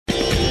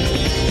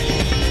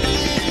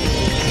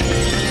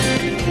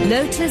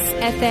Lotus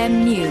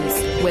FM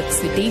News with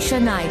SUDISHA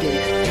Naidu.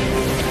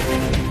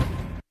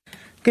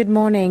 Good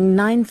morning.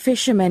 9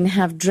 fishermen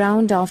have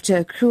drowned after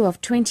a crew of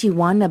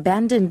 21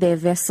 abandoned their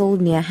vessel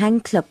near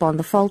Hangklip on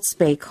the False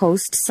Bay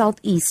coast,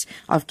 southeast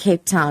of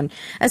Cape Town.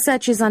 A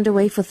search is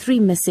underway for 3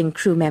 missing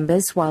crew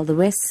members, while the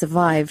rest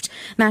survived.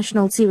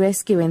 National Sea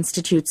Rescue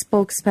Institute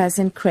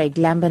spokesperson Craig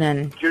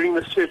Lambernan. During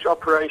the search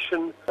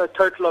operation, a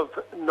total of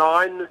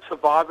 9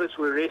 survivors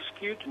were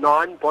rescued.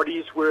 9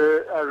 bodies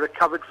were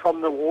recovered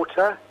from the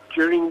water.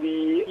 During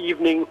the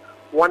evening,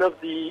 one of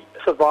the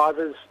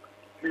survivors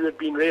who had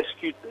been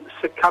rescued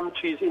succumbed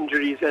to his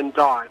injuries and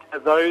died.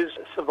 Those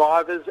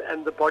survivors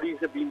and the bodies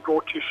have been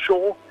brought to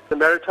shore. The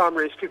Maritime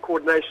Rescue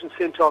Coordination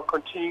Centre are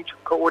continuing to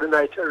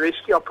coordinate a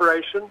rescue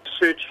operation,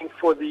 searching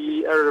for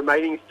the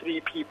remaining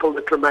 3 people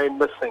that remain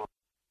missing.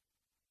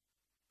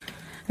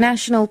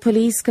 National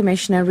Police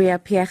Commissioner Riah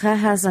Phiyega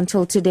has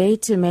until today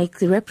to make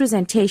the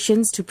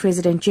representations to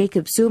President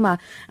Jacob Zuma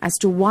as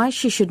to why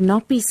she should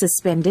not be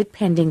suspended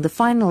pending the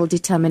final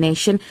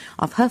determination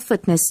of her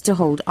fitness to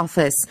hold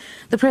office.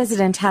 The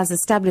President has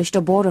established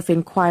a board of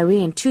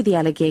inquiry into the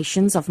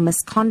allegations of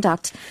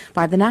misconduct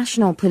by the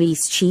National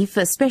Police Chief,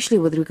 especially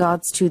with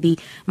regards to the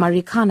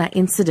Marikana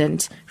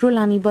incident.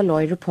 Rulani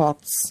Baloy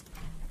reports.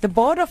 The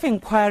Board of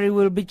Inquiry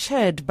will be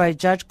chaired by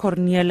Judge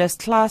Cornelius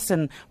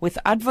Claassen, with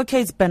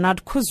advocates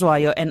Bernard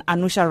Kuzwayo and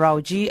Anusha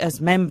Rauji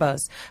as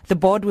members. The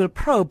board will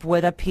probe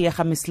whether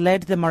Phiyega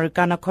misled the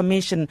Marikana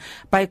Commission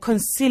by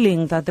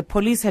concealing that the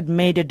police had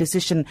made a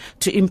decision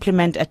to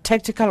implement a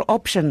tactical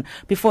option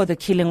before the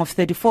killing of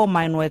 34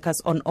 mine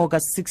workers on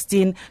August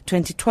 16,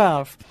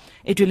 2012.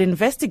 It will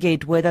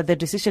investigate whether the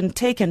decision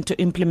taken to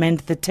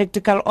implement the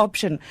tactical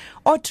option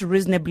ought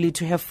reasonably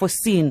to have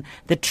foreseen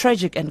the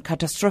tragic and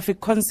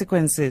catastrophic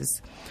consequences.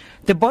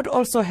 The board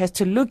also has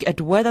to look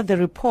at whether the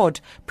report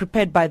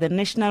prepared by the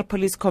National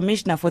Police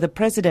Commissioner for the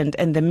President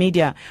and the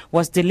media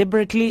was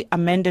deliberately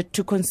amended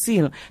to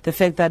conceal the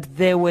fact that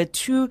there were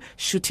 2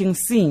 shooting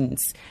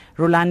scenes.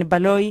 Rulani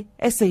Baloy,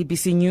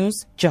 SABC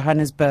News,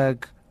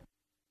 Johannesburg.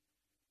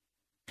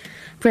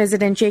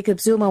 President Jacob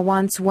Zuma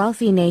wants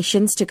wealthy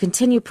nations to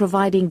continue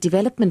providing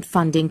development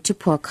funding to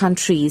poor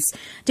countries.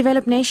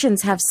 Developed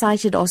nations have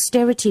cited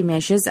austerity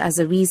measures as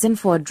a reason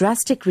for a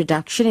drastic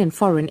reduction in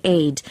foreign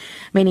aid.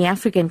 Many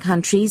African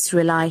countries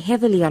rely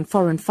heavily on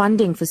foreign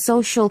funding for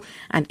social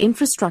and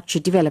infrastructure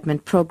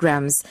development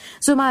programs.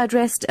 Zuma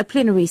addressed a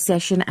plenary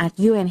session at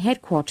UN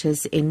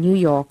headquarters in New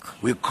York.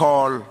 We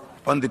call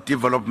on the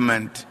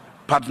development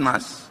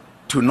partners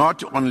to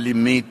not only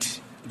meet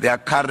their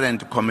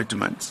current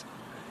commitments,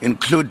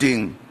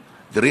 including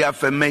the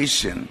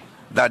reaffirmation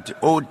that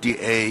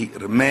ODA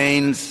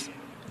remains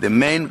the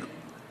main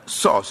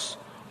source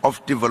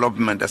of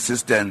development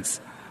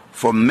assistance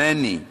for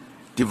many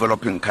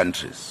developing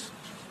countries.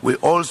 We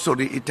also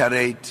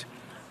reiterate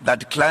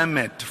that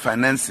climate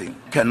financing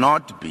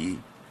cannot be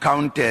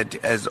counted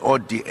as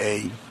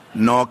ODA,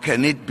 nor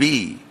can it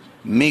be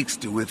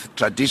mixed with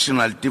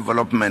traditional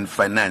development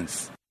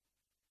finance.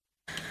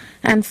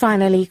 And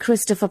finally,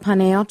 Christopher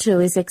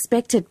Panayiotou is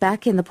expected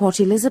back in the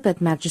Port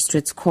Elizabeth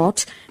Magistrate's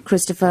Court.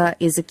 Christopher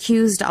is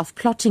accused of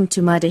plotting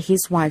to murder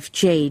his wife,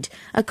 Jade.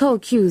 A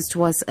co-accused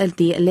was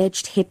the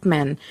alleged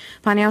hitman.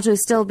 Panayiotou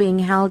is still being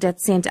held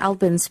at St.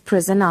 Albans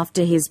Prison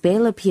after his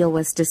bail appeal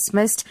was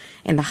dismissed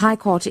in the High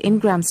Court in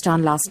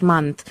Grahamstown last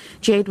month.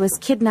 Jade was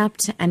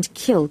kidnapped and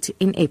killed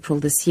in April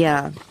this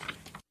year.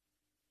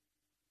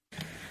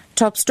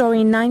 Top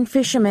story: 9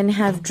 fishermen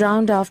have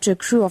drowned after a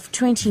crew of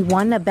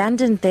 21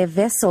 abandoned their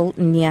vessel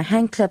near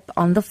Hangklip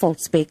on the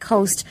False Bay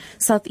coast,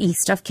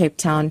 southeast of Cape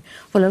Town.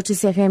 For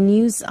Lotus FM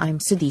News, I'm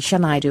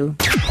SUDISHA Naidu.